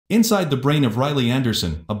Inside the brain of Riley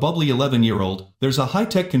Anderson, a bubbly 11-year-old, there's a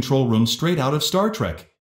high-tech control room straight out of Star Trek.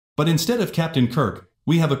 But instead of Captain Kirk,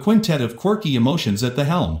 we have a quintet of quirky emotions at the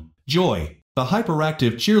helm. Joy, the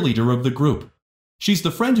hyperactive cheerleader of the group. She's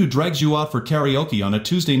the friend who drags you out for karaoke on a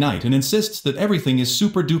Tuesday night and insists that everything is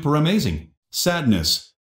super-duper amazing.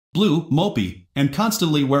 Sadness. Blue, mopey, and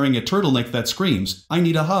constantly wearing a turtleneck that screams, "I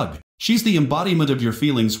need a hug." She's the embodiment of your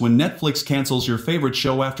feelings when Netflix cancels your favorite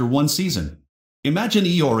show after one season. Imagine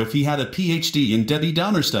Eeyore if he had a PhD in Debbie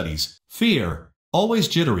Downer studies. Fear. Always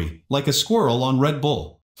jittery, like a squirrel on Red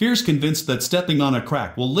Bull. Fear's convinced that stepping on a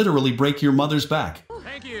crack will literally break your mother's back.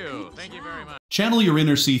 Thank you. Thank you very much. Channel your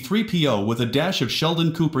inner C-3PO with a dash of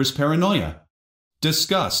Sheldon Cooper's paranoia.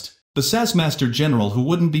 Disgust. The Sassmaster General who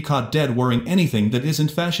wouldn't be caught dead wearing anything that isn't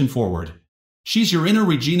fashion-forward. She's your inner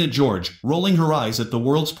Regina George, rolling her eyes at the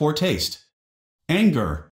world's poor taste.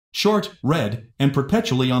 Anger. Short, red, and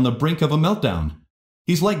perpetually on the brink of a meltdown.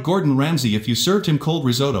 He's like Gordon Ramsay if you served him cold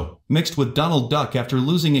risotto, mixed with Donald Duck after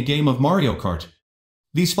losing a game of Mario Kart.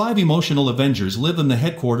 These 5 emotional Avengers live in the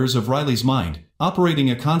headquarters of Riley's mind, operating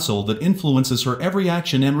a console that influences her every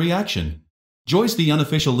action and reaction. Joy's the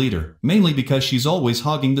unofficial leader, mainly because she's always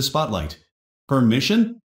hogging the spotlight. Her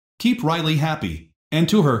mission? Keep Riley happy. And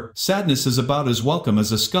to her, sadness is about as welcome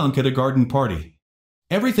as a skunk at a garden party.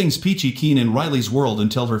 Everything's peachy keen in Riley's world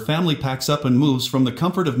until her family packs up and moves from the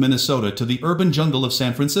comfort of Minnesota to the urban jungle of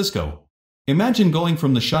San Francisco. Imagine going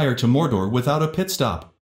from the Shire to Mordor without a pit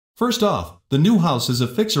stop. First off, the new house is a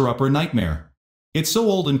fixer-upper nightmare. It's so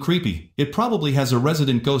old and creepy, it probably has a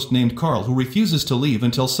resident ghost named Carl who refuses to leave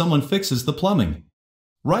until someone fixes the plumbing.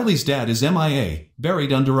 Riley's dad is MIA,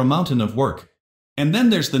 buried under a mountain of work. And then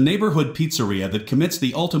there's the neighborhood pizzeria that commits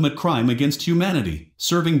the ultimate crime against humanity,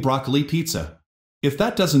 serving broccoli pizza. If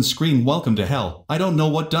that doesn't scream welcome to hell, I don't know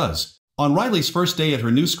what does. On Riley's first day at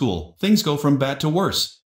her new school, things go from bad to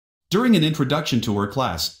worse. During an introduction to her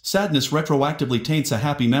class, sadness retroactively taints a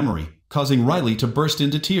happy memory, causing Riley to burst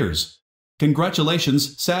into tears.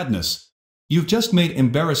 Congratulations, sadness. You've just made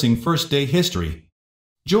embarrassing first-day history.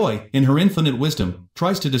 Joy, in her infinite wisdom,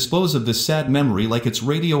 tries to dispose of this sad memory like it's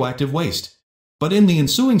radioactive waste. But in the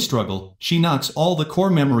ensuing struggle, she knocks all the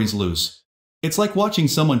core memories loose. It's like watching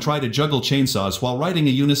someone try to juggle chainsaws while riding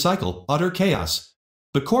a unicycle, utter chaos.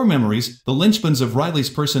 The core memories, the linchpins of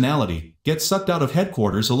Riley's personality, get sucked out of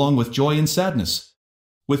headquarters along with joy and sadness.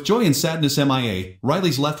 With joy and sadness MIA,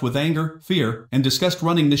 Riley's left with anger, fear, and disgust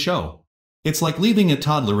running the show. It's like leaving a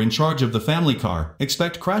toddler in charge of the family car,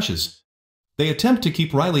 expect crashes. They attempt to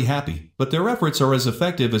keep Riley happy, but their efforts are as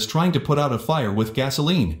effective as trying to put out a fire with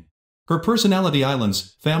gasoline. Her personality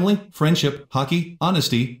islands, family, friendship, hockey,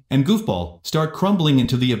 honesty, and goofball start crumbling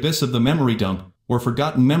into the abyss of the memory dump, where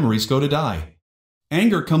forgotten memories go to die.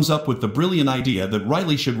 Anger comes up with the brilliant idea that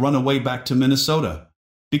Riley should run away back to Minnesota.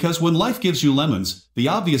 Because when life gives you lemons, the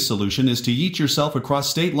obvious solution is to yeet yourself across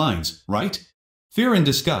state lines, right? Fear and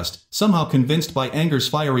disgust, somehow convinced by anger's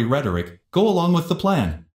fiery rhetoric, go along with the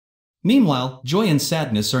plan. Meanwhile, joy and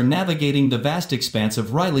sadness are navigating the vast expanse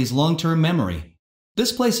of Riley's long-term memory.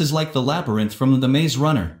 This place is like the labyrinth from The Maze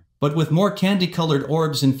Runner, but with more candy-colored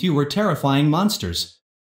orbs and fewer terrifying monsters.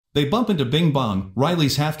 They bump into Bing Bong,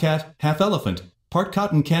 Riley's half-cat, half-elephant, part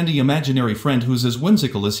cotton candy imaginary friend who's as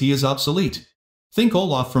whimsical as he is obsolete. Think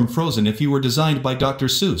Olaf from Frozen if he were designed by Dr.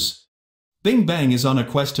 Seuss. Bing Bang is on a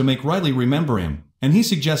quest to make Riley remember him, and he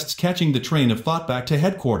suggests catching the train of thought back to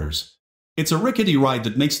headquarters. It's a rickety ride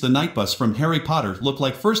that makes the night bus from Harry Potter look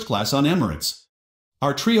like first class on Emirates.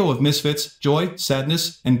 Our trio of misfits, joy,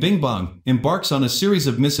 sadness, and Bing Bong, embarks on a series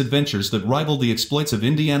of misadventures that rival the exploits of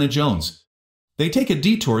Indiana Jones. They take a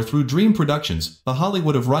detour through Dream Productions, the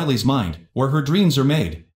Hollywood of Riley's mind, where her dreams are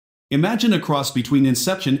made. Imagine a cross between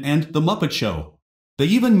Inception and The Muppet Show. They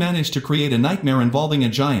even manage to create a nightmare involving a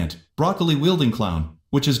giant, broccoli-wielding clown,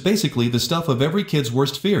 which is basically the stuff of every kid's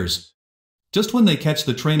worst fears. Just when they catch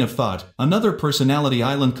the train of thought, another personality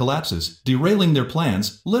island collapses, derailing their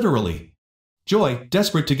plans, literally. Joy,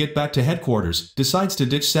 desperate to get back to headquarters, decides to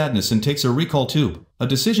ditch sadness and takes a recall tube, a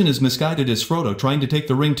decision as misguided as Frodo trying to take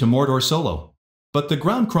the ring to Mordor solo. But the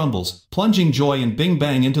ground crumbles, plunging Joy and Bing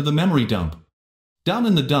Bang into the memory dump. Down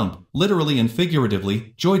in the dump, literally and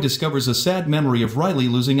figuratively, Joy discovers a sad memory of Riley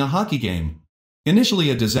losing a hockey game.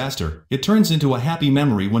 Initially a disaster, it turns into a happy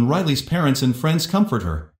memory when Riley's parents and friends comfort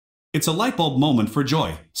her. It's a lightbulb moment for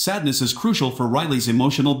Joy. Sadness is crucial for Riley's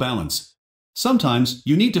emotional balance. Sometimes,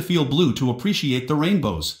 you need to feel blue to appreciate the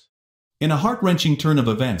rainbows. In a heart-wrenching turn of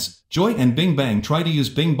events, Joy and Bing Bang try to use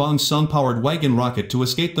Bing Bong's song-powered wagon rocket to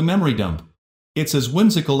escape the memory dump. It's as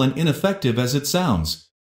whimsical and ineffective as it sounds.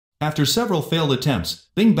 After several failed attempts,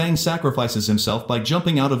 Bing Bang sacrifices himself by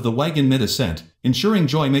jumping out of the wagon mid-ascent, ensuring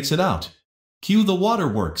Joy makes it out. Cue the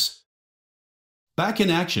waterworks. Back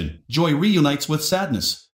in action, Joy reunites with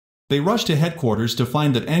Sadness. They rush to headquarters to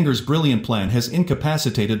find that Anger's brilliant plan has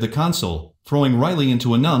incapacitated the console, throwing Riley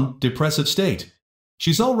into a numb, depressive state.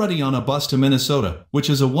 She's already on a bus to Minnesota, which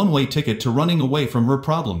is a one-way ticket to running away from her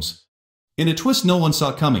problems. In a twist no one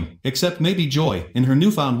saw coming, except maybe Joy. In her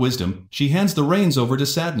newfound wisdom, she hands the reins over to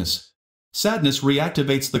Sadness. Sadness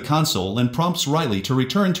reactivates the console and prompts Riley to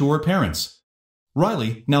return to her parents.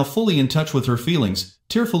 Riley, now fully in touch with her feelings,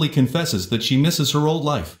 tearfully confesses that she misses her old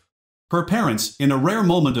life. Her parents, in a rare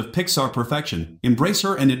moment of Pixar perfection, embrace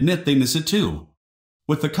her and admit they miss it too.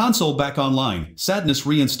 With the console back online, Sadness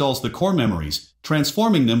reinstalls the core memories,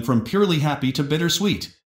 transforming them from purely happy to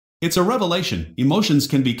bittersweet. It's a revelation. Emotions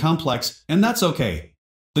can be complex, and that's okay.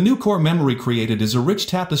 The new core memory created is a rich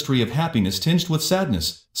tapestry of happiness tinged with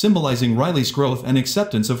sadness, symbolizing Riley's growth and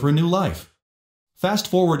acceptance of her new life. Fast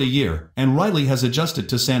forward a year, and Riley has adjusted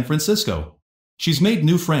to San Francisco. She's made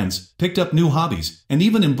new friends, picked up new hobbies, and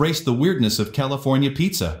even embraced the weirdness of California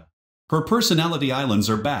pizza. Her personality islands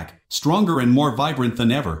are back, stronger and more vibrant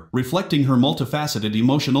than ever, reflecting her multifaceted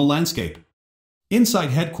emotional landscape. Inside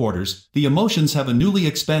headquarters, the emotions have a newly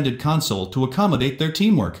expanded console to accommodate their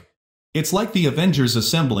teamwork. It's like the Avengers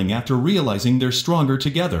assembling after realizing they're stronger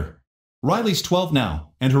together. Riley's 12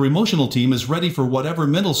 now, and her emotional team is ready for whatever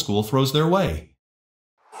middle school throws their way.